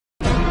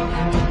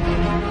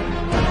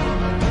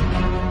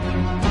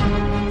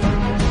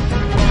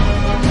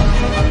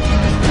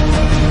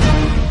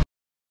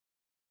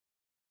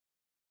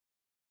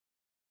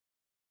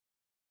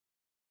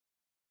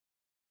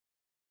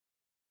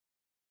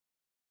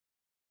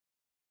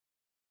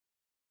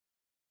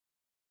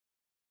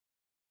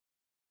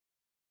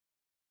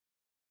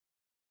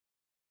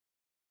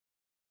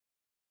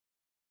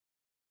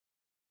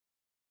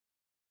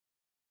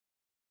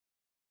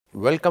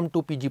Welcome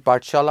to PG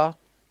Pathshala.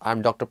 I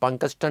am Dr.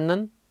 Pankaj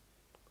Tandon,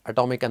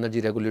 Atomic Energy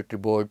Regulatory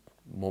Board,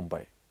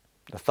 Mumbai.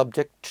 The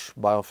subject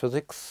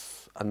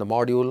Biophysics and the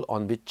module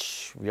on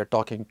which we are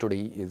talking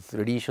today is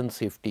radiation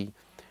safety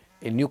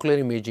in nuclear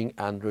imaging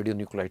and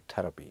radionuclide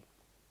therapy.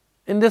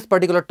 In this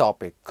particular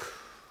topic,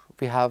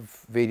 we have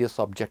various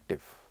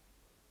objectives.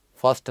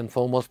 First and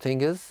foremost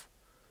thing is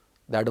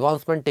the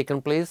advancement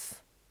taken place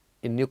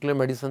in nuclear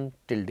medicine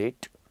till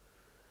date,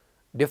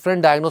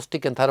 different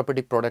diagnostic and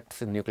therapeutic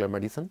products in nuclear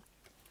medicine,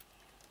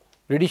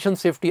 radiation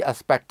safety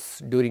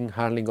aspects during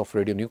handling of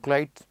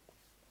radionuclides,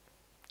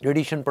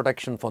 radiation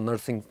protection for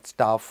nursing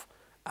staff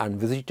and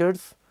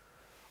visitors,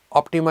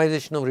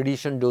 optimization of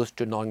radiation dose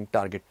to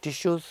non-target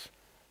tissues,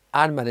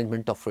 and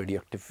management of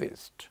radioactive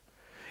waste.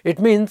 It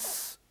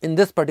means in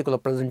this particular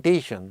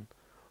presentation,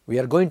 we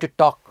are going to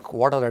talk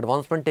what are the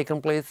advancements taken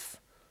place,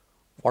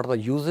 what are the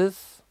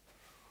uses,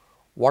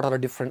 what are the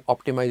different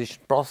optimization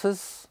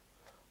process,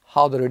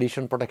 how the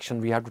radiation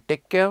protection we have to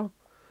take care,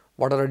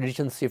 what are the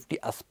radiation safety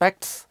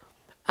aspects,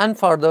 and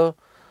further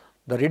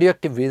the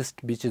radioactive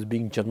waste which is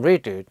being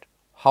generated,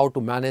 how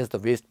to manage the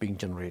waste being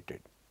generated.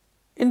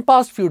 In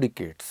past few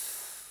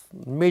decades,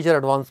 major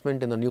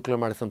advancement in the nuclear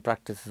medicine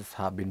practices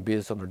have been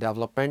based on the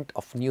development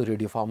of new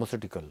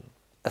radiopharmaceutical,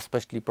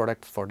 especially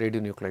products for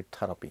radionuclide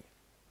therapy.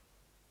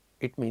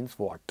 It means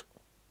what?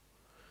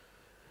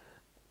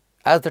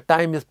 As the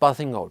time is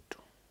passing out,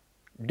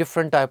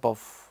 different type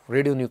of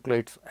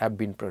radionuclides have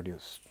been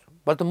produced.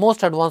 But the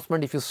most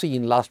advancement, if you see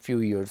in last few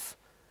years,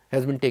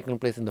 has been taking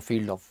place in the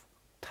field of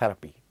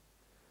therapy.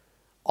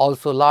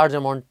 Also, large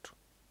amount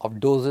of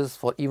doses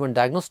for even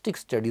diagnostic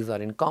studies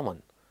are in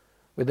common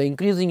with the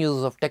increasing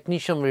use of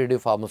technetium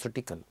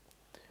radiopharmaceutical,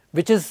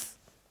 which is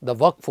the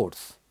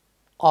workforce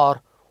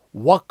or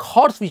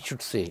workhorse we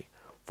should say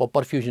for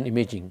perfusion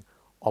imaging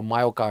of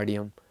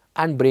myocardium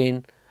and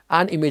brain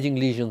and imaging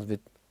lesions with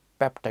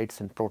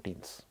peptides and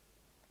proteins.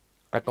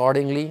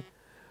 Accordingly,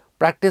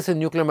 practice in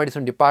nuclear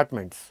medicine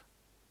departments,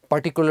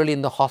 particularly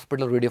in the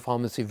hospital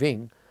radiopharmacy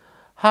wing,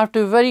 have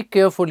to be very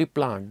carefully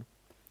planned,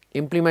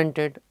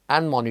 implemented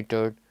and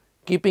monitored,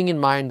 keeping in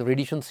mind the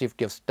radiation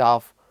safety of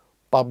staff,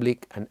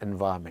 public and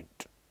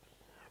environment.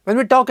 When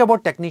we talk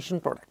about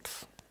technetium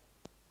products,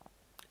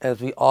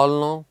 as we all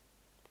know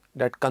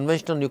that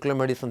conventional nuclear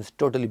medicine is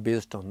totally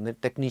based on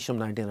technetium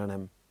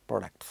 99M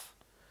products.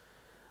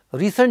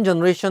 Recent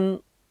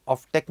generation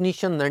of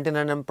technetium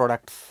 99M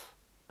products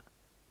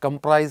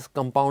comprise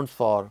compounds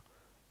for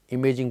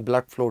imaging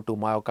blood flow to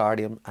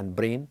myocardium and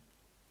brain,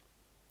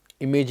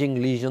 imaging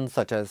lesions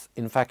such as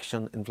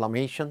infection,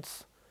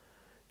 inflammations,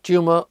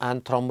 tumor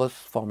and thrombus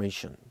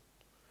formation.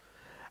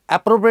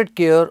 Appropriate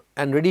care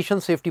and radiation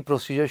safety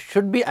procedures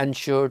should be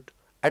ensured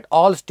at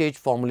all stage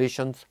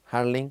formulations,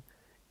 handling,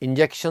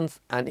 injections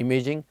and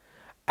imaging.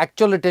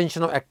 Actual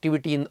retention of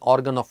activity in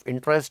organ of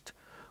interest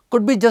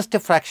could be just a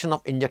fraction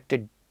of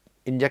injected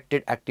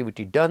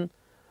activity done,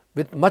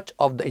 with much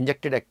of the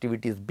injected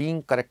activities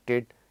being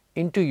corrected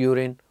into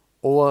urine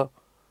over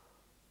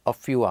a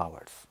few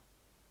hours.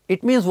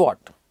 It means what?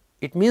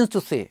 It means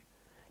to say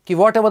that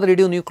whatever the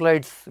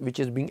radionuclides which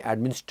is being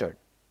administered,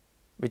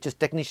 which is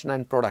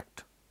technetium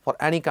product for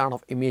any kind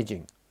of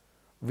imaging,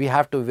 we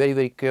have to be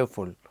very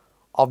careful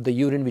of the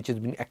urine which is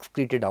being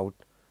excreted out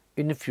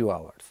in a few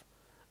hours.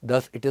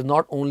 Thus, it is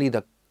not only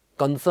the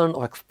concern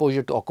of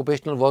exposure to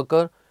occupational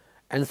worker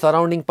and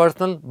surrounding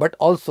personnel, but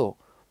also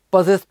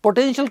possess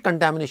potential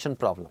contamination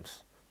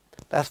problems.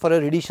 As far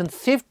as radiation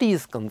safety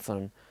is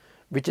concerned,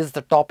 which is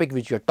the topic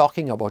which we are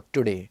talking about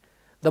today,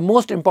 the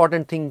most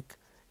important thing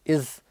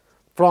is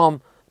from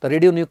the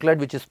radionuclide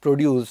which is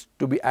produced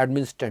to be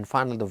administered and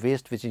finally the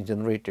waste which is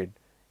generated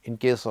in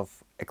case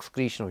of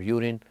excretion of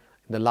urine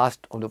in the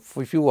last of the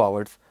few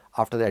hours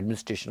after the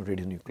administration of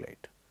radionuclide.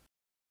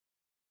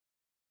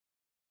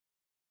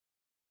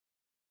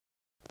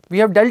 We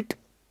have dealt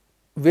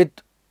with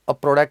a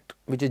product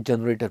which is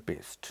generator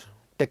based,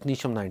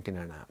 technetium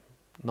 99M.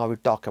 Now we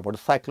talk about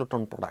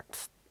cyclotron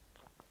products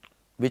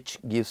which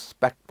gives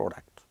SPECT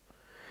product.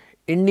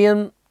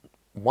 Indium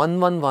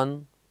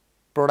 111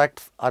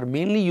 products are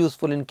mainly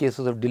useful in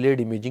cases of delayed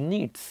imaging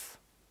needs.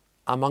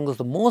 Among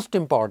the most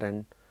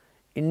important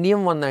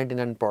Indium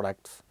 199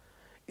 products,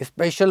 a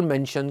special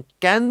mention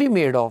can be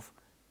made of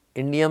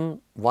Indium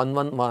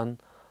 111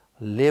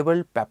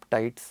 labeled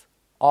peptides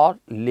or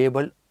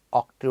labeled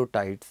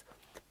octreotides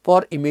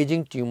for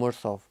imaging tumors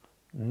of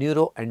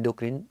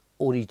neuroendocrine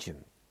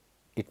origin.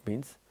 It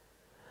means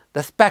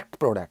the SPECT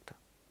product,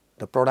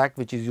 the product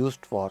which is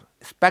used for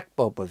SPECT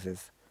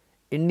purposes,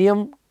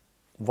 Indium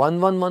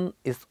 111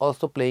 is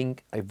also playing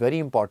a very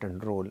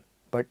important role,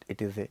 but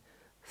it is a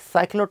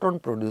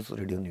cyclotron produced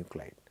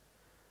radionuclide.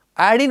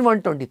 Iodine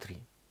 123,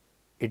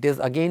 it is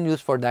again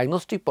used for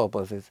diagnostic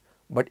purposes,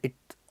 but it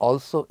is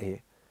also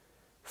a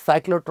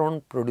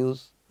cyclotron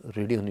produced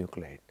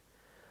radionuclide.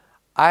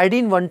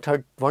 Iodine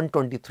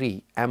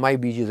 123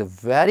 MIBG is a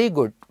very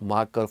good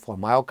marker for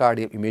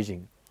myocardial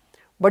imaging,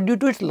 but due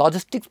to its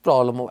logistics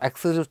problem of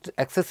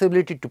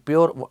accessibility to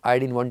pure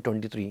iodine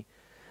 123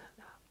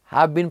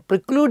 have been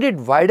precluded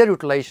wider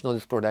utilization of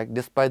this product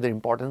despite their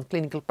importance in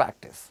clinical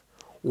practice.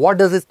 What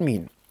does it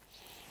mean?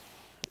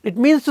 It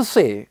means to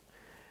say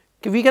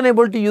we can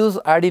able to use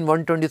iodine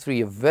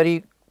 123, a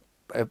very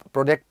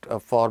product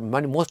for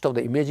most of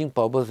the imaging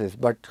purposes,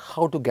 but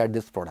how to get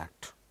this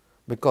product?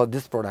 Because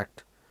this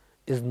product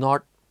is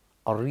not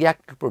a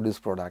reactor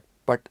produced product,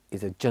 but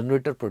is a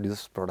generator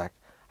produced product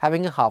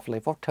having a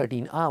half-life of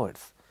 13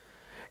 hours.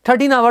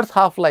 13 hours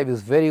half-life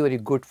is very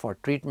good for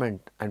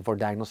treatment and for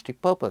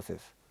diagnostic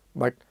purposes,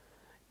 but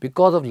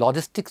because of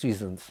logistics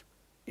reasons,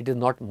 it is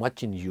not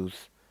much in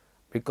use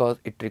because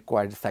it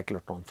requires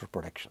cyclotron for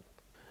production.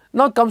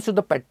 Now comes to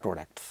the PET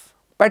products.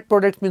 PET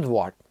products means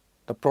what?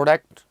 The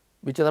product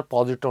which is a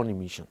positron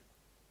emission,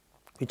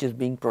 which is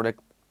being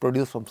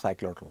produced from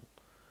cyclotron.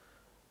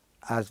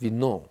 As we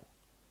know,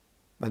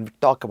 when we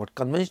talk about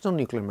conventional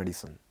nuclear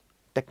medicine,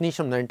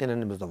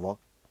 technetium-99 is the work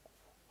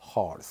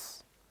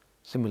horse.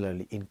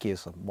 Similarly, in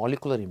case of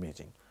molecular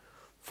imaging,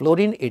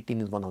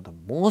 fluorine-18 is one of the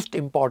most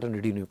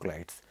important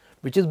radionuclides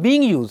which is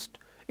being used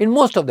in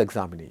most of the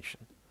examination.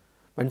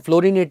 When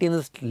fluorine-18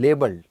 is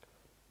labeled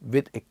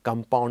with a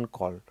compound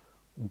called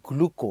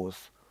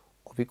glucose,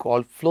 we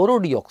call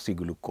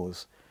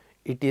fluorodeoxyglucose,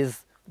 it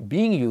is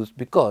being used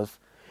because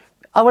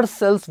our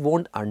cells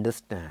won't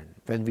understand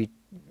when we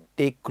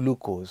take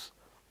glucose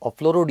or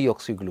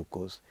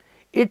fluorodeoxyglucose.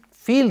 It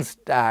feels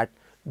that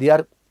they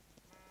are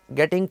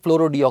getting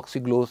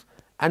fluorodeoxyglucose,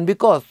 and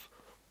because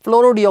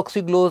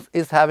fluorodeoxyglucose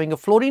is having a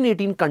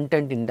fluorine-18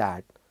 content in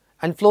that,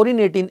 and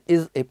fluorine-18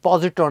 is a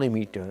positron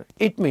emitter,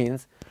 it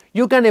means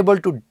you can able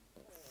to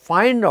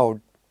find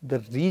out the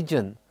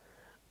region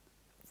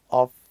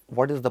of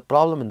what is the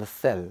problem in the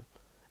cell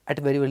at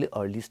a very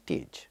early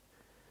stage.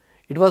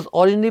 It was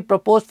originally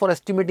proposed for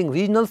estimating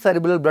regional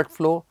cerebral blood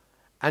flow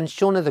and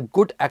shown as a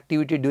good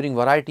activity during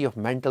variety of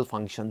mental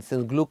functions,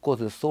 since glucose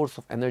is a source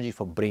of energy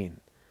for brain.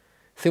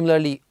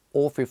 Similarly,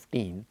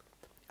 O15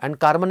 and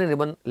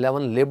carbon-11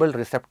 labeled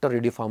receptor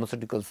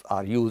radiopharmaceuticals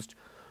are used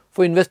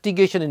for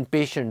investigation in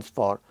patients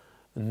for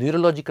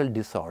neurological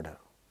disorder.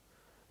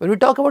 When we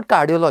talk about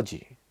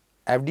cardiology,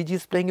 FDG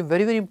is playing a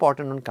very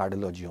important on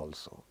cardiology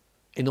also,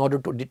 in order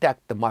to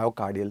detect the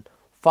myocardial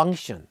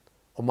function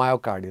or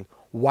myocardial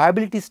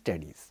viability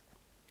studies.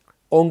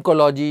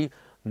 Oncology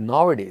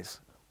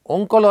nowadays,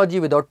 oncology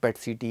without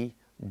PET-CT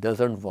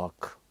doesn't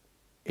work.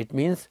 It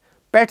means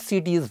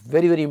PET-CT is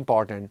very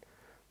important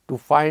to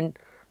find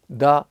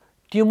the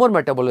tumor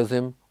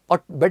metabolism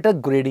or better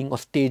grading or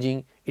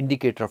staging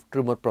indicator of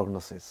tumor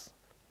prognosis.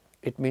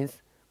 It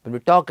means when we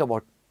talk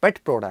about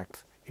PET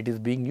products, it is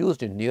being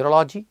used in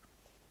neurology,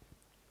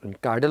 in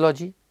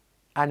cardiology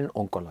and in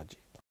oncology.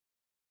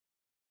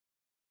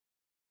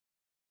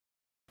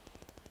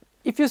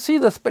 If you see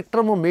the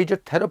spectrum of major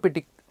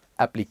therapeutic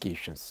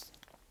applications,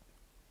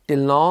 till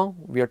now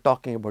we are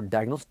talking about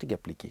diagnostic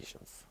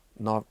applications.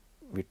 Now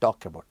we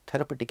talk about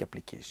therapeutic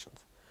applications.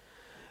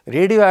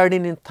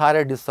 Radioiodine in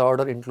thyroid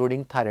disorder,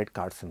 including thyroid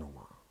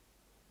carcinoma.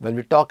 When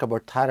we talk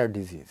about thyroid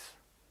disease,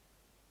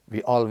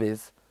 we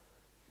always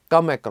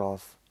come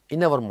across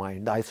in our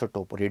mind the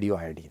isotope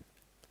radioiodine.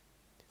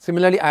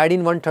 Similarly,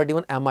 iodine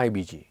 131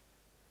 MIBG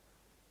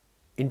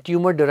in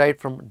tumor derived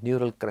from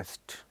neural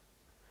crest.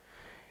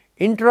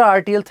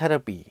 Intra-arterial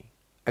therapy,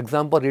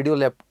 example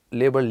radiolabeled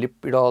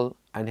lipidol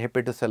and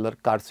hepatocellular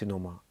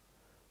carcinoma,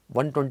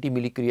 120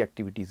 millicurie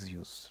activity is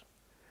used.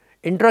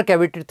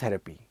 Intracavitary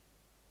therapy,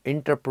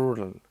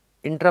 intrapleural,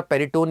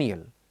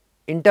 intraperitoneal,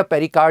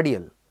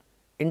 interpericardial,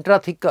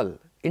 intrathecal,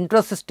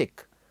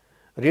 intracystic,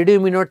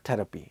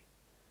 radioimmunotherapy,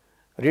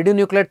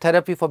 radionuclide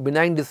therapy for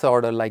benign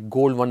disorder like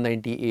gold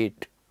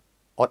 198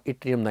 or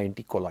yttrium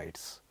 90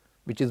 colloids,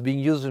 which is being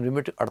used in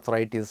rheumatoid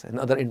arthritis and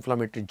other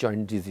inflammatory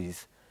joint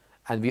disease,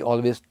 and we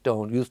always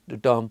use the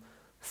term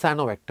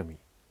sanovectomy.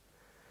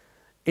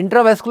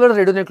 Intravascular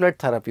radionuclide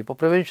therapy for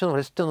prevention of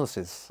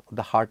restenosis of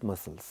the heart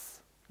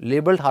muscles,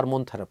 labeled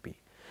hormone therapy,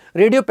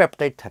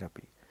 radiopeptide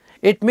therapy.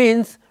 It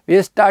means we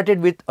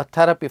started with a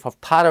therapy for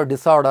thyroid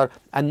disorder,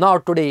 and now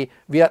today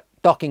we are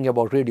talking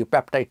about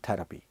radiopeptide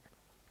therapy.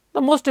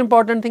 The most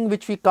important thing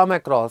which we come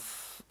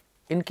across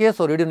in case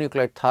of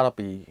radionuclide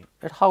therapy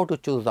is how to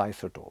choose the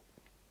isotope.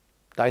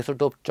 The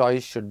isotope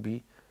choice should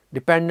be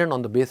dependent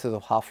on the basis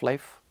of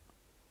half-life,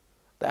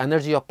 the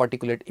energy of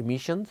particulate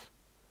emissions,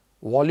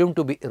 volume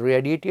to be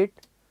irradiated,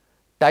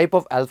 type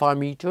of alpha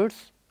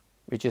emitters,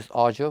 which is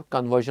Auger,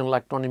 conversion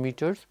electron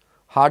emitters,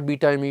 hard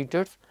beta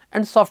emitters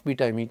and soft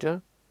beta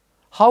emitter,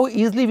 how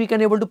easily we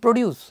can able to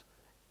produce,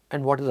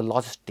 and what is the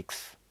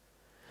logistics.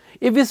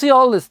 If we see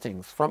all these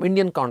things from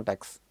Indian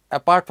context,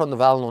 apart from the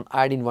well-known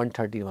iodine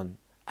 131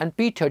 and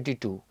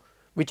P32,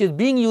 which is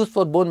being used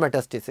for bone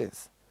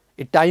metastasis,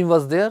 if time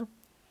was there,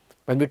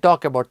 when we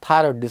talk about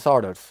thyroid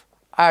disorders,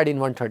 iodine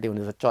 131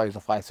 is a choice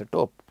of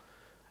isotope,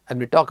 and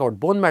we talk about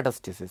bone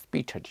metastasis,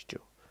 P32.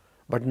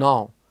 But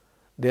now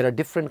there are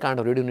different kind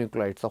of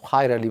radionuclides of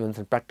high relevance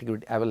and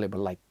practicality available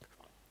like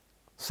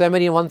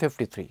samarium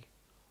 153,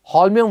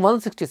 holmium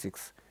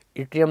 166,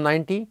 yttrium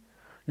 90,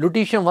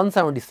 lutetium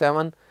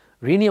 177,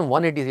 rhenium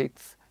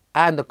 186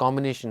 and the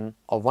combination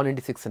of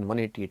 186 and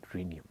 188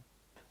 rhenium.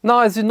 Now,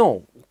 as you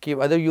know,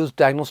 whether you use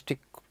diagnostic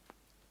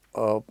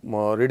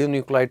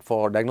radionuclide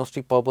for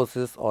diagnostic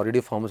purposes or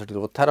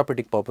radiopharmaceutical for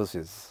therapeutic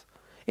purposes.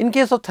 In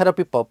case of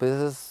therapy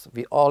purposes,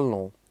 we all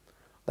know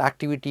the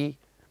activity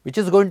which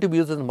is going to be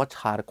used in much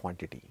higher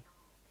quantity.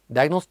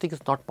 Diagnostic is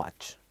not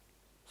much.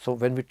 So,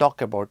 when we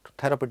talk about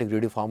therapeutic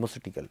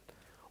radiopharmaceutical,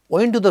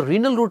 owing to the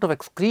renal route of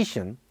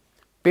excretion,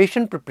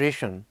 patient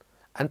preparation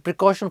and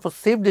precaution for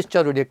safe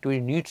discharge radioactivity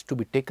needs to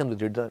be taken with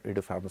the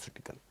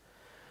radiopharmaceutical.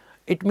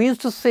 It means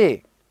to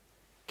say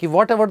that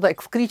whatever the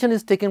excretion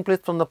is taking place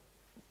from the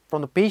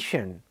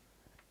patient,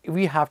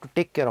 we have to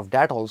take care of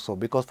that also,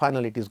 because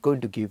finally it is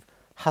going to give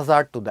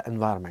hazard to the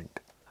environment.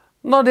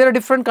 Now, there are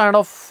different kind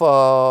of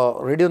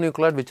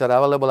radionuclide which are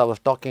available. I was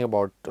talking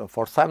about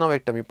for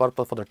synovectomy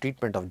purpose for the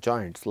treatment of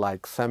joints,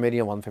 like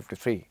samarium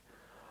 153,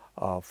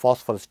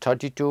 phosphorus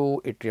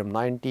 32, yttrium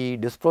 90,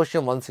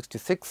 dysprosium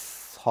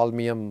 166,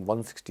 holmium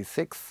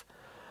 166,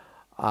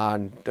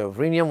 and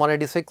rhenium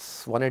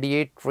 186,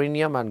 188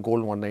 rhenium, and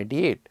gold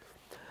 198.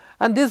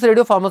 And these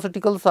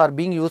radiopharmaceuticals are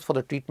being used for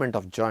the treatment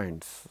of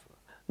joints.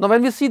 Now,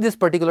 when we see this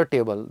particular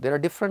table, there are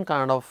different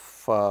kind of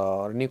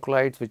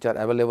nuclides which are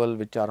available,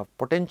 which are of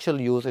potential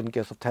use in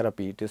case of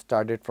therapy. It is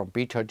started from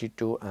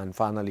P32, and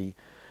finally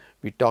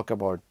we talk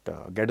about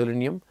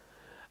gadolinium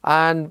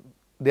and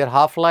their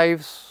half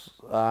lives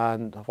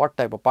and what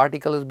type of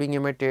particle is being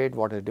emitted,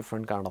 what is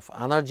different kind of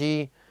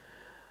energy.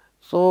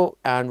 So,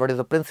 and what is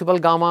the principal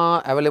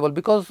gamma available,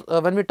 because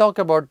when we talk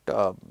about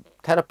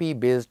therapy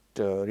based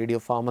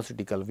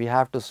radiopharmaceutical, we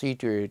have to see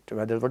to it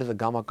whether what is the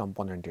gamma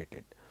component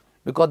in,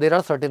 because there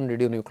are certain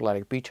radionuclide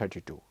like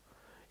P32.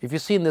 If you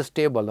see in this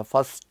table, the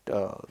first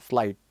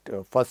slide,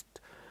 first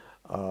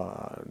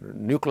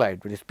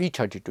nuclide, which is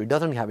P32, it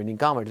does not have any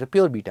gamma, it is a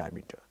pure beta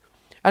emitter,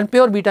 and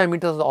pure beta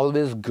emitter is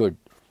always good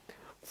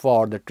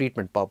for the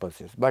treatment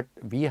purposes. But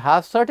we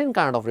have certain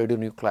kind of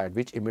radionuclide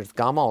which emits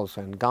gamma also,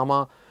 and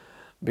gamma,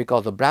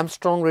 because of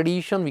Bremsstrahlung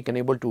radiation, we can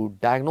able to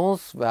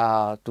diagnose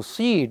to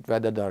see it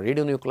whether the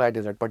radionuclide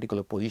is at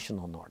particular position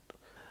or not.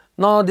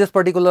 Now, this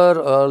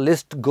particular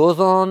list goes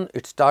on.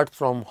 It starts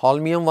from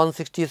holmium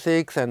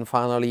 166, and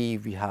finally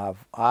we have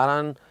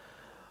iron.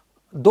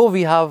 Though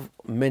we have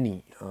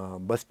many,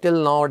 but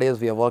still nowadays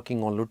we are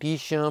working on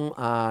lutetium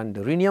and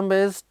rhenium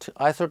based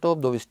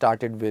isotope, though we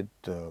started with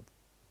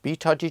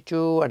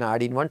P32 and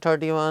iodine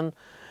 131.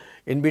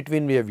 In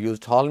between we have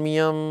used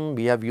holmium,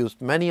 we have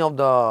used many of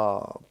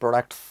the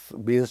products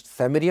based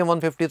samarium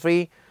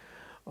 153,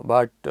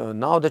 but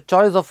now the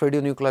choice of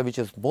radionuclide which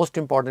is most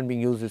important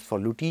being used is for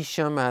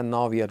lutetium, and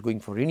now we are going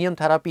for rhenium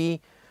therapy.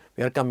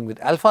 We are coming with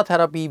alpha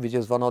therapy, which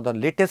is one of the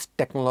latest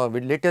technology,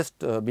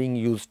 being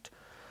used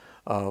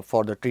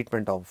for the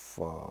treatment of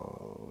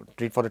for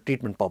the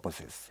treatment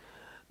purposes.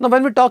 Now,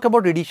 when we talk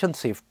about radiation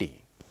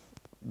safety,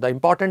 the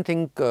important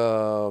thing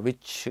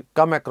which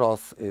come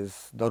across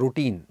is the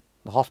routine,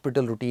 the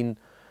hospital routine,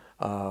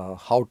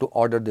 how to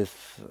order this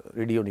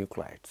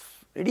radionuclides.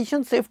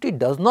 Radiation safety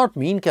does not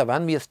mean that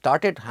when we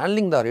started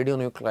handling the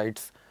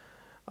radionuclides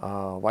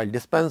while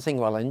dispensing,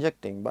 while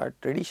injecting, but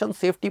radiation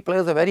safety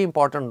plays a very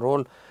important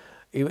role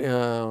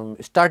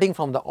starting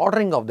from the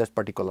ordering of this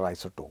particular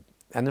isotope,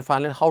 and then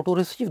finally how to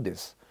receive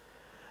this.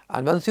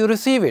 And once you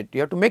receive it,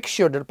 you have to make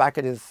sure that the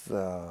package is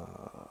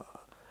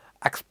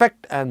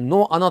expect and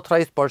no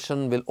unauthorized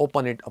person will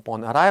open it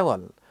upon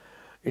arrival.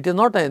 It is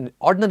not an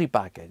ordinary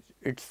package,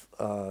 it is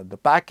the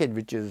package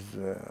which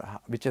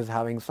is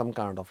having some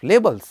kind of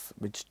labels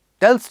which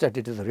tells that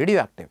it is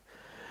radioactive.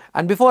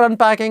 And before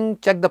unpacking,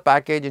 check the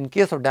package. In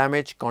case of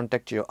damage,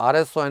 contact your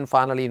RSO and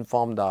finally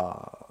inform the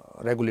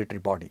regulatory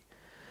body.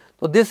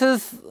 So, this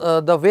is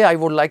the way I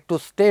would like to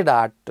state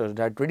that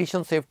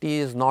radiation safety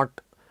is not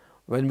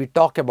when we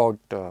talk about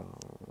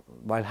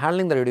while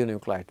handling the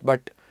radionuclide,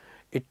 but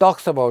it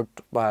talks about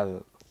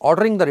while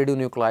ordering the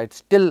radionuclide,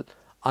 still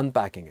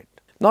unpacking it.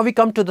 Now, we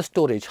come to the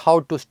storage,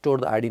 how to store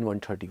the iodine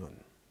 131.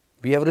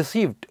 We have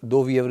received,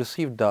 though we have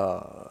received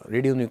the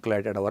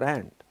radionuclide at our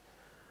end,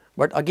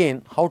 but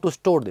again how to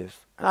store this.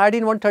 And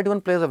iodine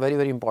 131 plays a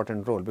very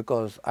important role,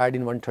 because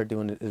iodine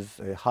 131 is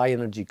a high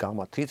energy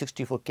gamma,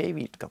 364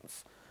 kV it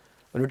comes.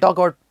 When we talk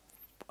about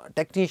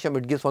technetium,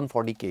 it gives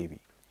 140 kV.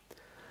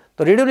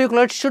 The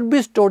radionuclide should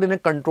be stored in a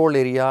controlled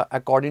area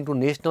according to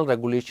national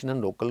regulation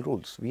and local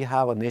rules. We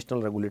have a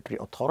national regulatory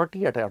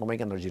authority at Atomic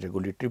Energy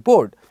Regulatory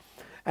Board,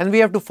 and we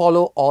have to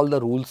follow all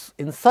the rules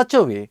in such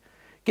a way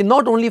that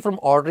not only from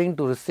ordering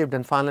to received,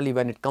 and finally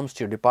when it comes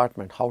to your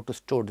department, how to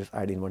store this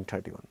iodine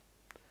 131.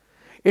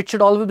 It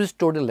should always be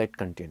stored in a lead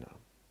container.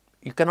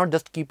 You cannot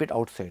just keep it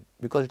outside,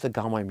 because it is a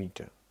gamma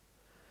emitter.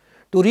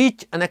 To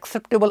reach an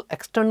acceptable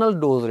external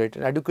dose rate,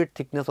 an adequate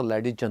thickness of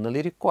lead is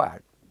generally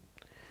required.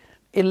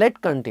 A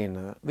lead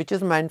container which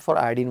is meant for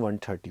iodine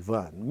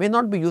 131 may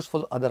not be used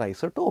for other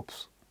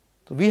isotopes.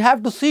 So, we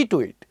have to see to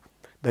it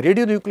the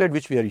radionuclide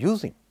which we are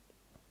using,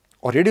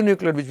 or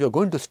radionuclide which we are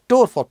going to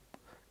store for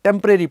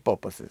temporary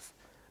purposes,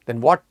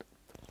 then what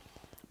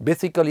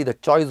basically the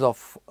choice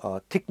of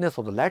thickness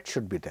of the lead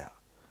should be there.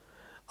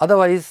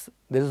 Otherwise,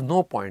 There is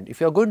no point.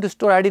 If you are going to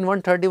store iodine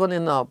 131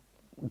 in a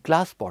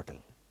glass bottle,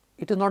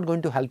 it is not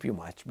going to help you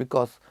much,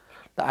 because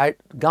the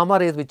gamma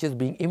rays which is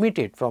being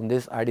emitted from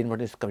this iodine 1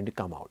 is going to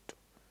come out.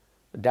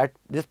 That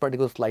this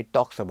particular slide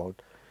talks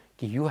about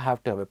you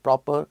have to have a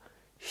proper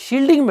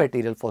shielding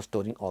material for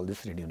storing all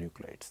these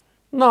radionuclides.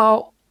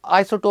 Now,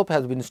 isotope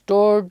has been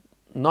stored,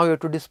 now you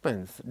have to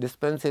dispense.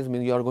 Dispenses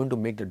means you are going to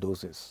make the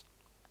doses.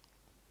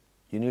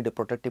 You need a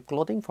protective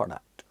clothing for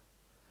that.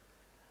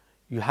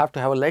 You have to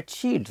have a lead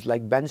shields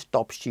like bench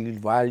top shield,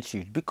 vial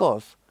shield,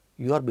 because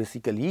you are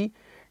basically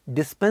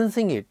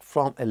dispensing it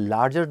from a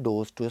larger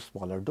dose to a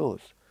smaller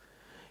dose.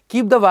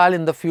 Keep the vial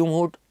in the fume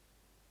hood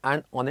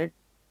and on a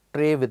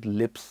tray with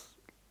lips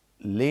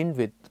lined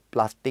with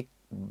plastic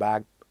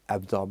bag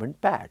absorbent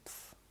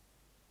pads.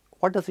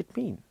 What does it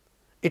mean?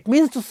 It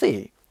means to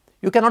say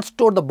you cannot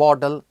store the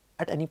bottle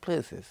at any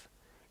places.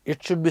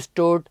 It should be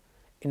stored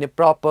in a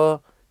proper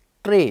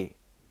tray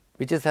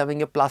which is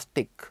having a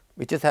plastic,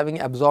 which is having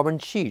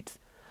absorbent sheets.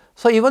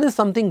 So, even if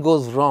something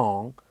goes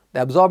wrong,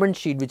 the absorbent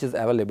sheet which is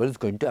available is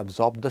going to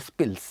absorb the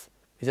spills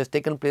which has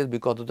taken place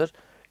because of the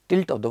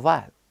tilt of the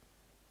vial.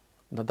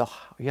 Now,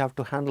 you have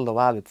to handle the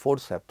vial with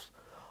forceps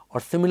or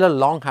similar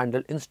long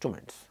handled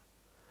instruments.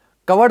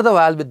 Cover the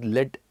vial with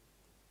lead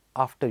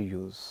after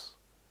use.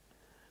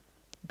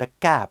 The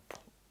cap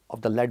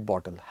of the lead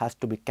bottle has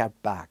to be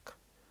kept back.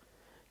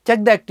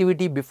 Check the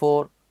activity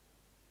before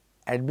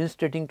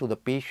administering to the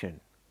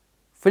patient.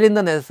 Fill in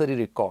the necessary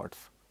records.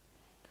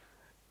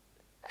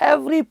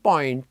 Every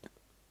point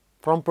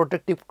from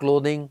protective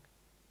clothing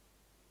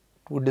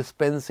to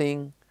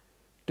dispensing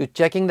to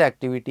checking the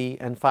activity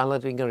and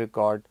finalizing a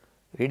record,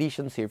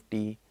 radiation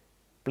safety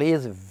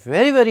plays a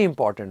very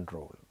important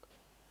role.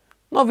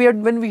 Now,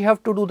 when we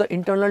have to do the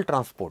internal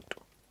transport,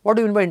 what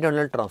do you mean by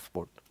internal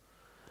transport?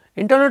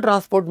 Internal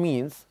transport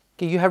means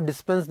that you have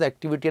dispensed the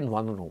activity in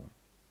one room,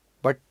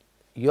 but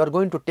you are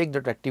going to take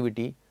that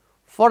activity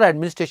for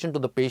administration to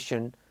the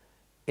patient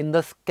in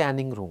the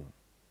scanning room.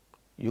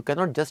 You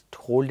cannot just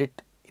hold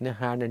it in a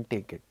hand and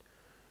take it.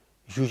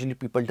 Usually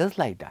people does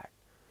like that.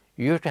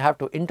 You have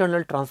to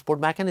internal transport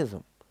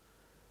mechanism,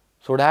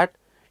 so that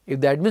if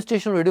the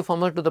administration of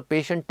radiopharmacy to the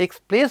patient takes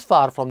place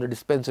far from the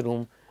dispensing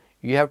room,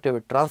 you have to have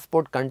a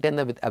transport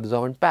container with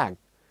absorbent pack.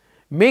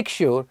 Make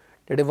sure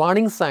that a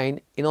warning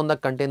sign in on the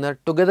container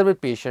together with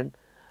patient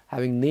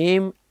having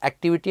name,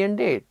 activity and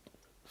date,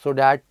 so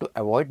that to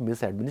avoid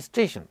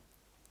misadministration.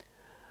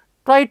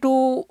 Try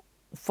to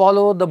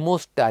follow the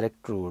most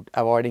direct route,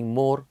 avoiding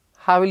more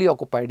heavily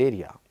occupied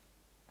area.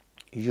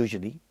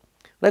 Usually,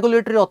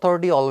 regulatory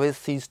authority always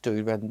sees to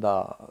it when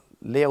the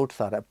layouts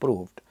are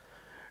approved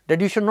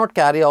that you should not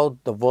carry out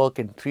the work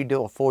in 3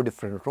 or 4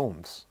 different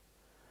rooms.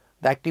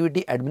 The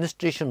activity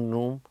administration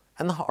room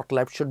and the hot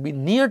lab should be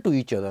near to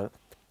each other,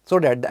 so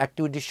that the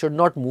activity should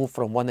not move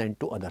from one end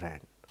to other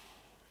end.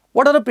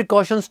 What are the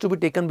precautions to be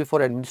taken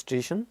before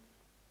administration?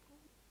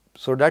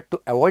 So that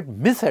to avoid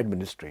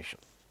misadministration,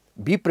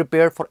 be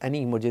prepared for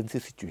any emergency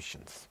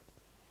situations.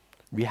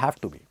 We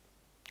have to be.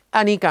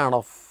 Any kind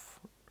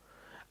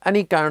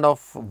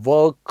of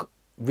work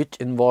which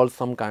involves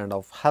some kind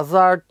of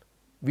hazard,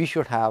 we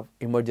should have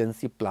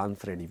emergency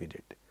plans ready with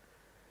it.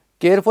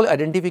 Careful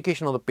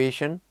identification of the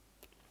patient,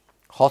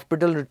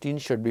 hospital routine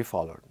should be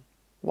followed.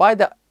 Why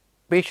the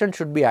patient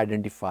should be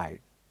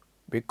identified?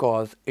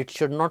 Because it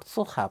should not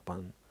so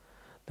happen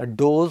the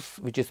dose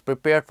which is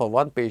prepared for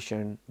one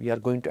patient, we are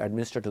going to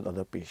administer to the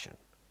other patient.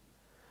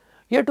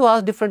 You have to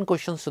ask different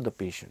questions to the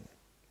patient,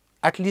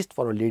 at least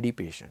for a lady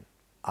patient.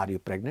 Are you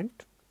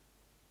pregnant?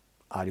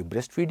 Are you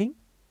breastfeeding?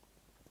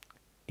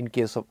 In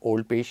case of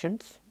old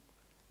patients,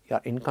 you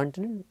are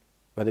incontinent,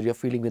 whether you are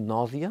feeling with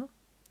nausea,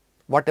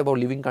 what about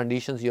living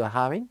conditions you are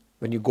having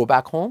when you go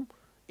back home,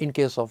 in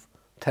case of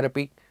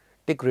therapeutic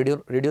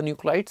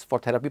radionuclides for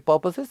therapy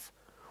purposes,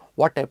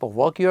 what type of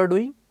work you are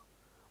doing,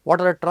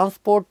 what are the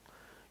transport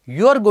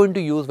you are going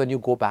to use when you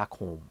go back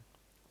home.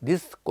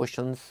 These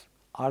questions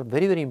are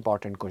very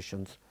important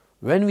questions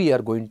when we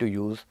are going to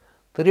use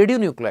the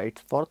radionuclides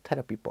for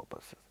therapy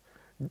purposes,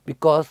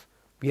 because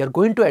we are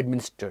going to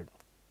administer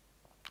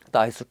the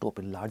isotope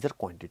in larger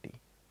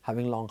quantity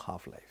having long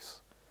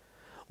half-lives.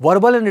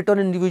 Verbal and written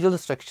individual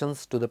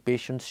instructions to the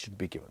patients should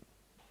be given.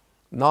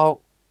 Now,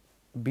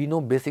 we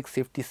know basic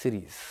safety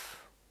series.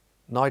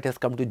 Now it has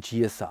come to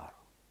GSR.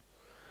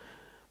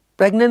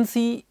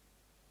 Pregnancy,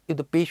 if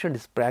the patient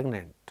is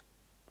pregnant,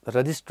 the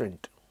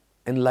registrant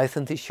and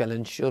licensee shall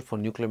ensure for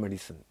nuclear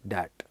medicine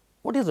that.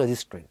 What is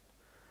registrant?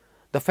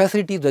 The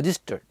facility is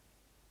registered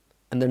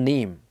and the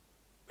name,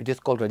 it is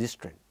called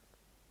registrant.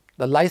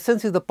 The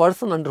license is the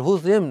person under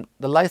whose name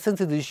the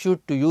license is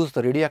issued to use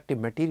the radioactive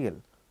material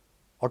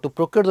or to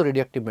procure the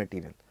radioactive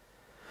material.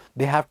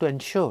 They have to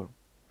ensure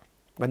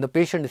when the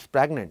patient is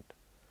pregnant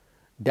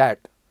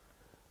that,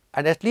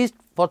 and at least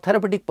for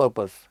therapeutic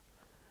purpose,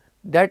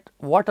 that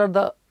what are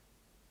the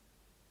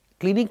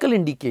clinical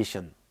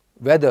indication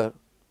whether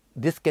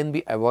this can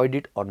be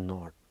avoided or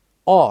not,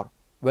 or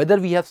whether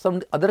we have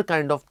some other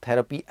kind of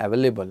therapy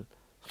available,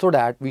 so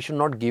that we should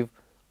not give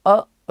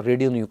a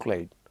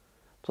radionuclide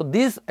So,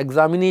 these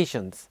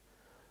examinations,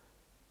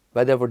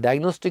 whether for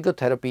diagnostic or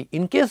therapy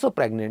in case of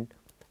pregnant,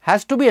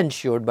 has to be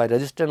ensured by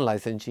registered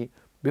licensee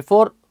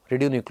before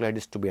radionuclide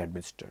is to be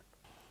administered.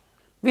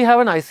 We have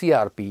an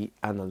ICRP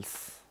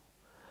annals,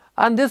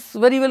 and this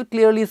very well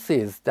clearly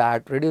says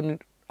that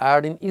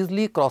radioiodine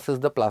easily crosses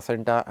the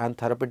placenta and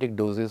therapeutic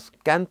doses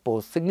can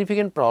pose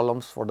significant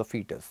problems for the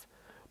fetus,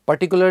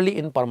 particularly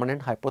in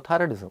permanent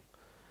hypothyroidism.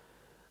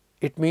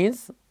 It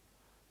means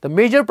the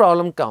major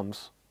problem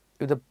comes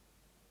if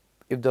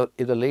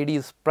the lady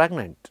is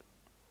pregnant,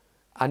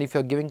 and if you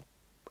are giving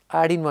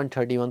iodine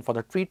 131 for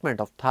the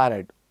treatment of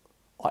thyroid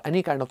or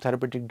any kind of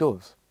therapeutic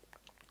dose,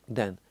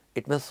 then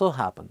it may so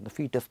happen the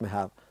fetus may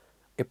have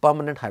a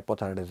permanent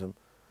hypothyroidism.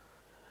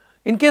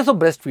 In case of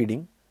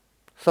breastfeeding,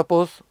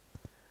 suppose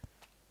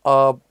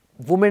a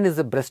woman is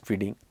a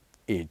breastfeeding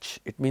age,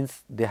 it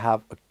means they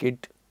have a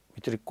kid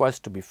which requires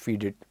to be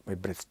fed by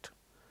breast.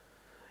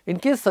 In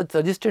case such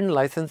registered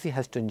licensee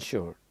has to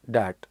ensure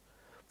that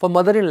for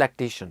mother in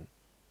lactation,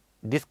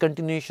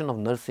 discontinuation of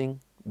nursing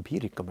be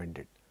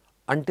recommended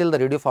until the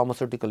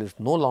radiopharmaceutical is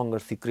no longer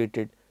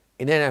secreted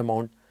in an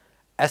amount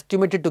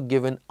estimated to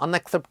give an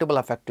unacceptable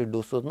effective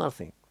dose of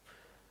nursing.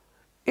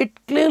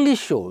 It clearly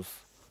shows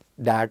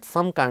that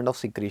some kind of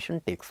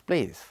secretion takes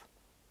place.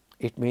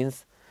 It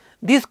means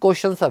these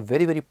questions are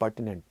very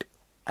pertinent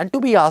and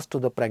to be asked to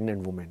the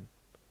pregnant woman,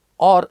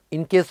 or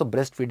in case of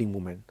breastfeeding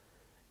woman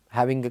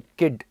having a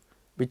kid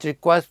which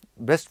requires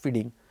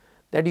breastfeeding,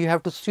 that you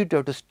have to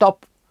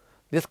stop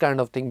this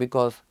kind of thing,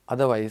 because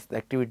otherwise the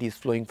activity is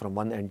flowing from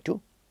one end to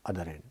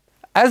other end.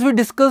 As we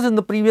discussed in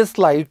the previous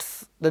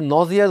slides, the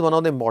nausea is one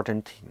of the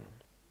important things,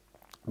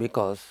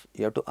 because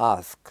you have to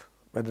ask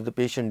whether the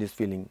patient is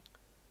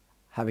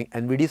having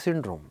NVD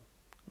syndrome,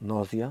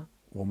 nausea,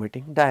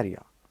 vomiting,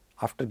 diarrhea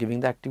after giving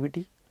the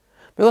activity,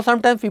 because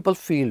sometimes people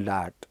feel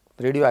that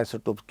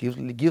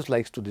radioisotopes gives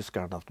rise to this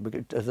kind of, but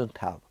it does not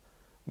have.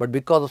 But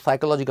because of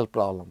psychological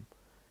problem,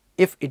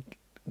 if it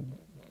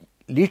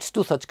leads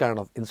to such kind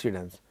of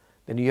incidents,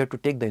 then you have to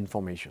take the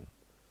information.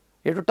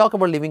 You have to talk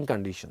about living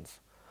conditions.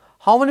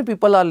 How many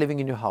people are living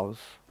in your house?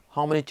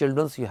 How many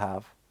children you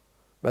have?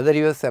 Whether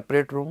you have a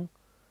separate room?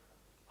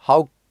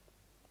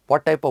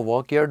 What type of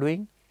work you are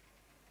doing?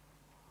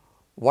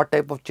 What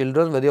type of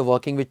children? Whether you are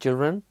working with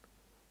children?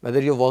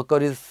 Whether your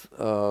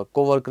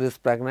co-worker is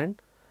pregnant?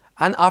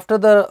 And after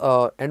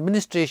the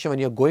administration, when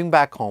you are going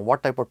back home,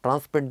 what type of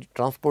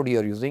transport you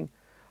are using?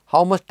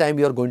 How much time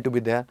you are going to be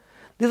there?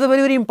 These are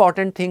very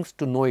important things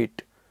to know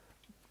it,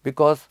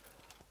 because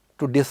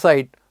to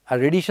decide a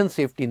radiation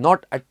safety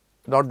not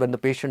when the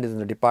patient is in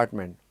the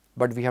department,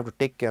 but we have to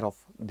take care of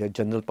their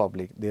general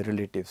public, their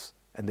relatives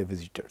and their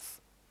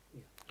visitors.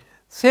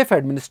 Safe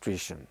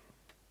administration.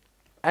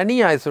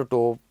 Any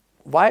isotope,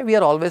 why we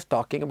are always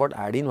talking about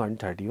iodine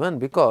 131?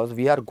 Because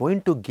we are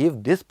going to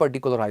give this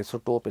particular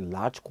isotope in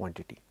large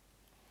quantity.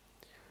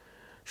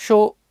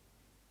 So,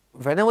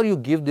 whenever you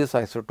give this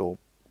isotope,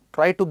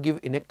 try to give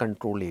in a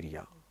control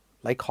area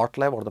like hot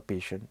lab or the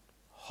patient,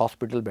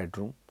 hospital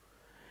bedroom.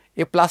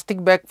 A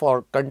plastic bag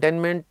for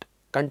contaminated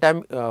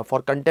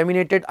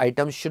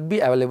items should be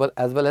available,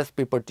 as well as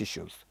paper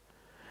tissues.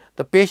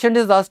 The patient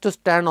is asked to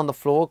stand on the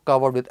floor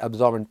covered with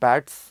absorbent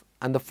pads,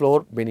 and the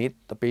floor beneath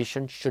the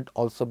patient should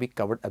also be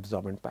covered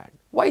absorbent pad.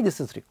 Why this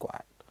is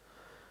required?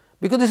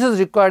 Because this is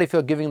required if you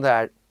are giving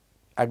the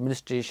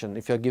administration,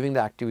 if you are giving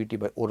the activity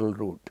by oral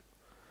route,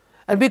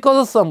 and because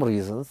of some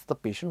reasons the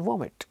patient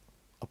vomit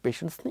or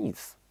patient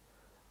sneeze,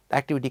 the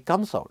activity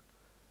comes out.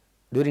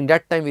 During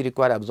that time we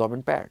require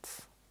absorbent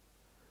pads.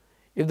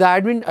 If the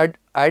iodine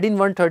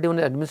 131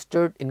 is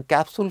administered in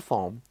capsule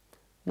form,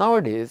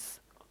 nowadays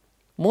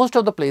most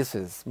of the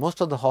places,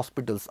 most of the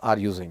hospitals are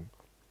using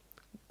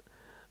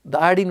the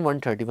iodine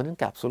 131 in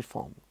capsule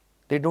form.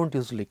 They do not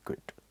use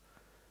liquid,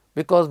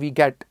 because we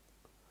get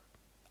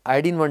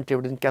iodine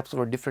 131 in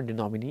capsule of different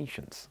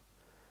denominations.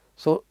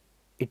 So,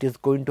 it is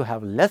going to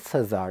have less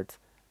hazards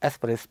as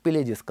far as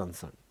spillage is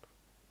concerned.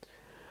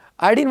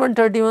 Iodine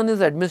 131 is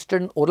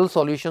administered in oral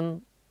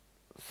solution.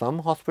 Some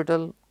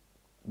hospital,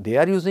 they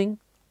are using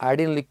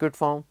iodine liquid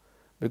form,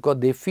 because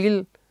they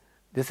feel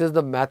this is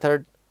the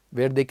method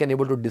where they can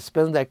able to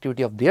dispense the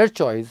activity of their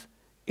choice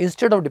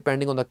instead of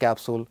depending on the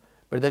capsule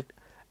where the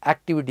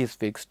activity is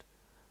fixed.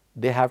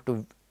 They have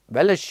to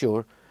well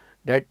assure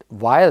that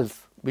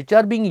vials which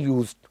are being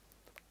used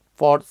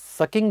for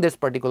sucking this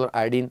particular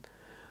iodine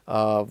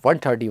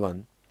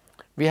 131,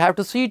 we have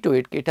to see to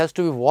it, it has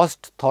to be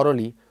washed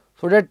thoroughly,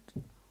 so that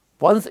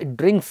once it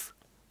drinks,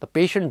 the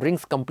patient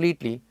drinks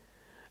completely,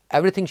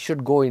 everything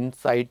should go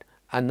inside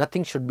and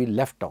nothing should be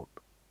left out.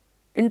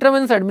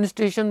 Intravenous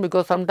administration,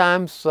 because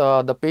sometimes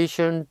the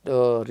patient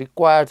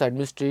requires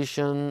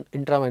administration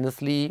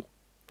intravenously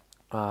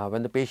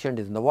when the patient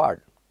is in the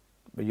ward,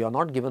 but you are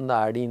not given the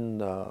iodine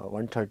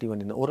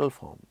 131 in the oral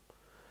form,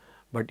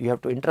 but you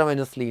have to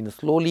intravenously,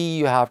 slowly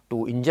you have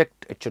to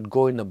inject, it should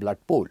go in a blood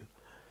pool.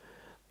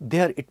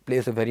 There it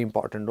plays a very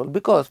important role,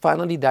 because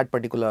finally that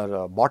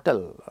particular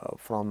bottle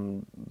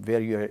from where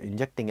you are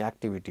injecting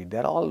activity, they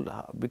are all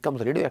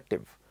becomes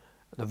radioactive,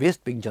 the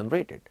waste being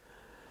generated.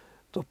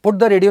 So, put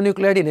the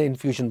radionuclide in an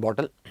infusion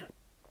bottle,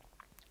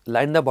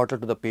 line the bottle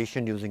to the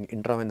patient using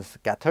intravenous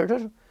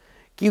catheter,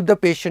 keep the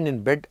patient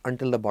in bed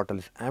until the bottle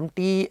is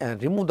empty,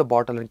 and remove the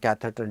bottle and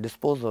catheter and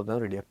dispose of the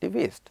radioactive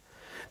waste.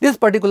 This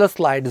particular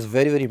slide is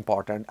very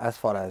important as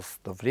far as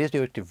the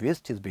radioactive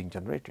waste is being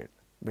generated,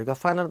 because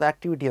finally the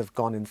activity has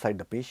gone inside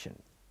the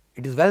patient.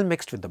 It is well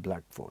mixed with the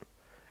blood flow.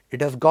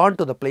 It has gone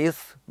to the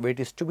place where it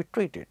is to be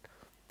treated.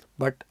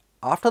 But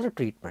after the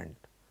treatment,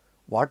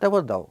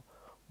 whatever the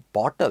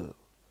bottle,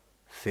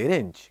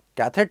 syringe,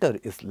 catheter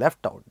is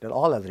left out, they are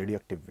all as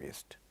radioactive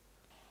waste.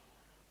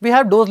 We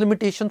have dose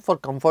limitations for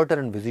comforter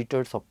and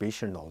visitors of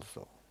patient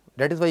also.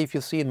 That is why if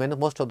you see in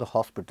most of the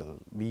hospital,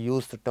 we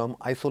use the term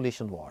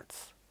isolation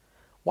wards.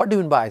 What do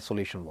you mean by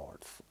isolation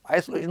wards?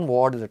 Isolation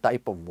ward is a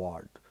type of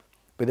ward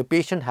where the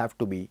patient have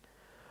to be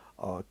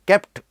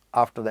kept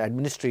after the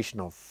administration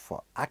of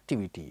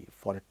activity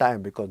for a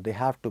time, because they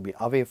have to be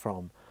away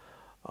from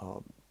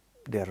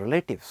their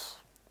relatives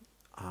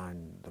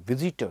and the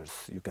visitors,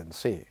 you can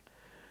say.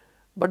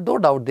 But no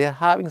doubt they are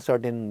having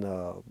certain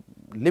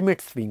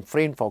limits being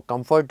framed for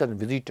comfort and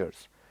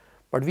visitors.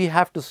 But we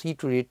have to see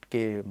to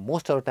it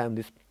most of the time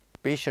these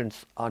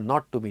patients are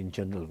not to be in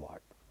general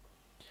ward.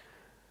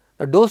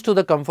 The dose to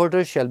the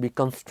comforter shall be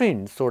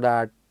constrained so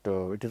that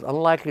it is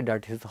unlikely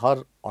that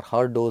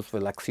her dose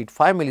will exceed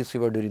 5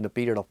 millisievert during the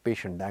period of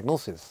patient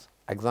diagnosis,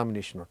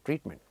 examination or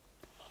treatment.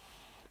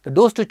 The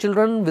dose to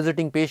children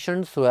visiting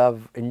patients who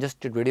have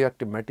ingested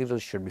radioactive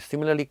materials should be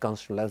similarly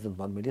constrained less than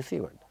 1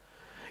 millisievert.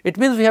 It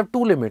means we have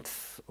two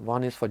limits.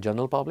 One is for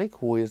general public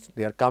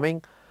they are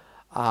coming,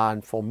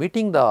 and for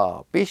meeting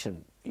the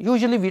patient,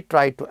 usually we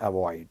try to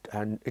avoid,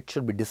 and it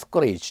should be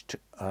discouraged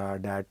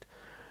that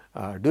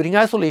during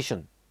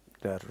isolation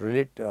the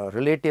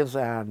relatives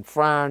and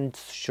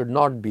friends should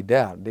not be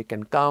there. They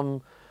can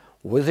come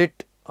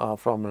visit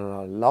from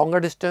a longer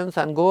distance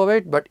and go away,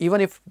 but even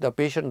if the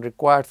patient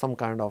requires some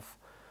kind of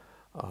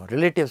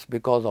relatives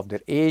because of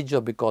their age or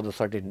because of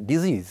certain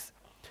disease,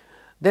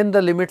 then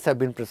the limits have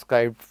been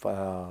prescribed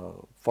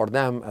for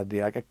them as they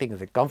are acting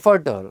as a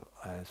comforter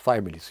as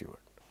 5 millisievert.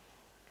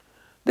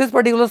 This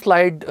particular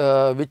slide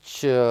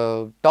which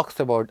talks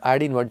about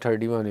iodine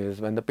 131 is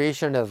when the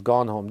patient has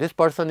gone home. This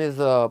person is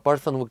a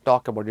person who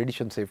talk about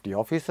radiation safety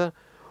officer.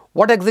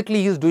 What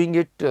exactly he is doing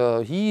it?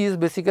 He is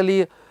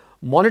basically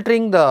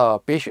monitoring the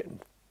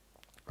patient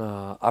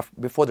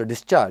before the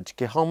discharge,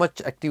 how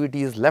much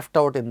activity is left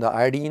out in the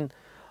iodine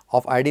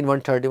of iodine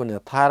 131 in the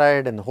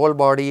thyroid and the whole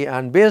body,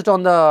 and based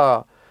on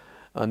the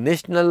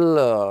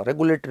national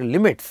regulatory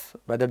limits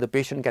whether the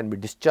patient can be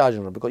discharged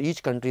or not, because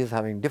each country is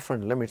having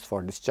different limits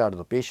for discharge of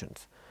the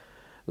patients.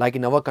 Like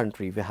in our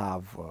country we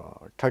have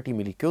 30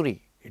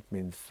 millicurie, it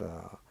means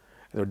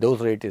the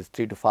dose rate is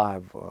 3 to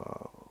 5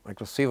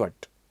 microsievert.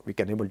 We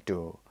can able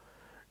to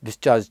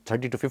discharge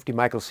 30 to 50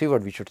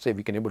 microsievert, we should say,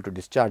 we can able to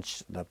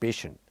discharge the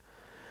patient.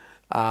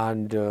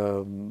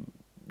 And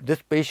this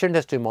patient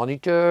has to be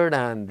monitored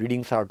and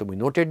readings are to be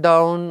noted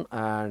down,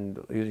 and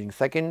using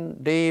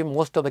second day,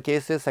 most of the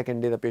cases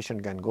second day the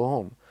patient can go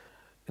home.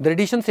 The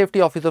radiation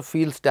safety officer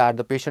feels that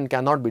the patient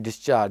cannot be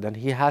discharged and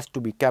he has to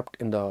be kept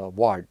in the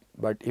ward,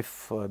 but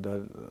if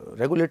the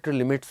regulatory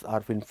limits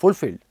are been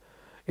fulfilled,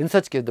 in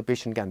such case the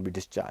patient can be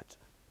discharged.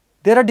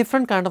 There are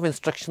different kind of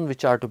instructions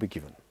which are to be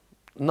given.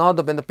 Now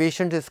when the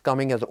patient is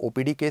coming as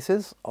OPD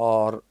cases,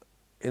 or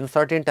in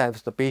certain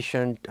times the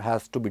patient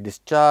has to be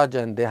discharged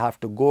and they have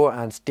to go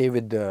and stay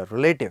with their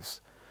relatives,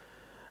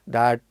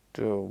 that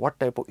what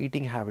type of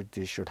eating habits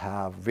they should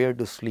have, where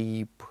to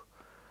sleep,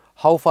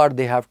 how far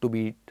they have to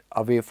be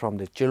away from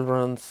the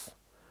children's,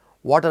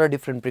 what are the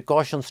different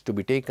precautions to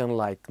be taken,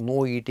 like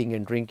no eating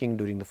and drinking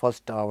during the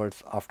first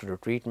hours after the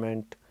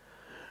treatment.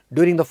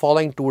 During the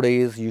following 2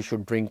 days you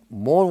should drink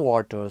more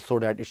water so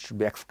that it should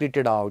be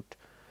excreted out,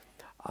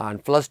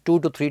 and plus 2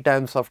 to 3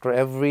 times after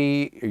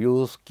every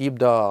use keep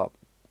the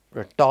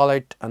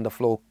toilet and the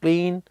floor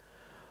clean,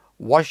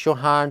 wash your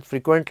hands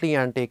frequently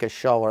and take a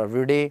shower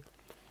every day.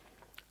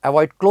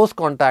 Avoid close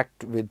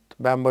contact with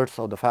members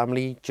of the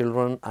family,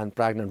 children and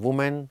pregnant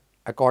women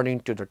according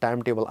to the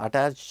timetable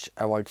attached.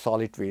 Avoid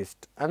solid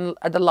waste, and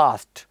at the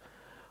last,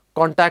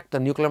 contact the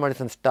nuclear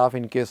medicine staff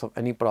in case of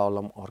any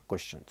problem or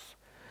questions.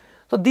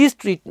 So these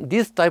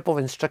type of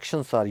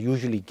instructions are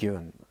usually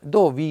given,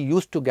 though we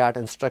used to get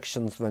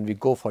instructions when we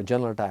go for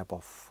general type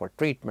of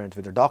treatment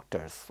with the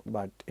doctors,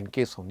 but in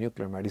case of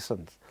nuclear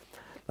medicines,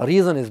 the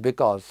reason is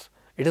because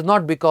it is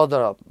not because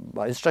the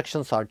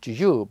instructions are to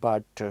you,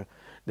 but the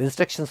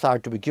instructions are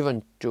to be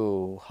given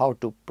to how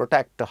to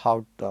protect,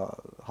 how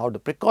the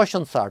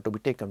precautions are to be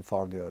taken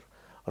for their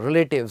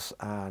relatives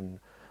and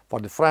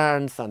for the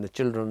friends and the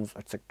children,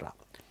 etc.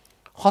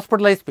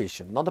 Hospitalized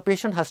patient. Now the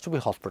patient has to be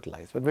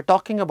hospitalized. When we are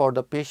talking about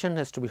the patient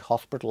has to be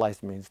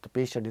hospitalized, means the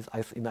patient is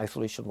in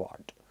isolation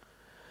ward.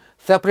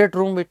 Separate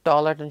room with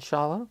toilet and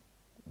shower,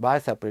 by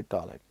separate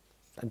toilet,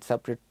 and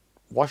separate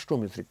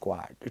washroom is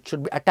required. It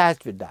should be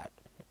attached with that,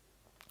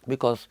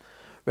 because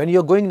when you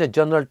are going in the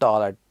general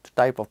toilet,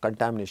 type of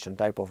contamination,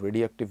 type of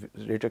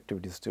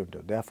radioactivity is due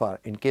to. Therefore,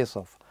 in case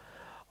of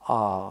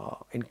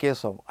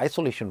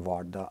isolation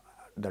ward, the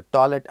the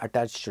toilet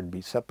attached should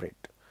be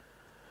separate.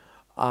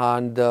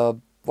 And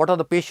what are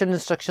the patient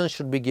instructions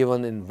should be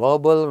given in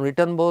verbal,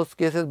 written both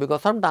cases,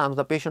 because sometimes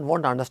the patient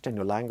won't understand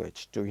your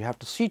language. So you have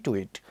to see to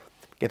it,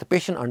 get the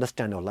patient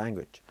understand your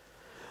language.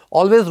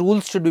 Always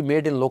rules should be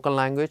made in local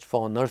language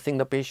for nursing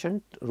the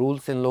patient,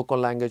 rules in local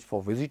language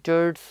for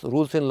visitors,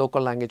 rules in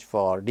local language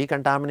for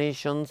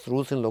decontaminations,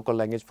 rules in local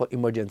language for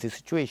emergency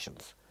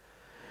situations.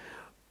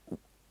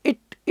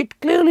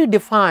 It clearly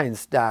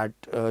defines that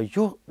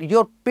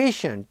your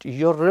patient,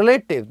 your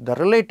relative, the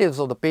relatives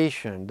of the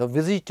patient, the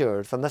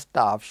visitors and the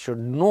staff should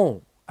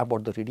know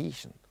about the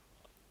radiation,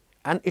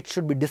 and it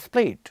should be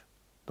displayed.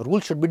 The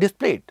rule should be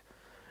displayed.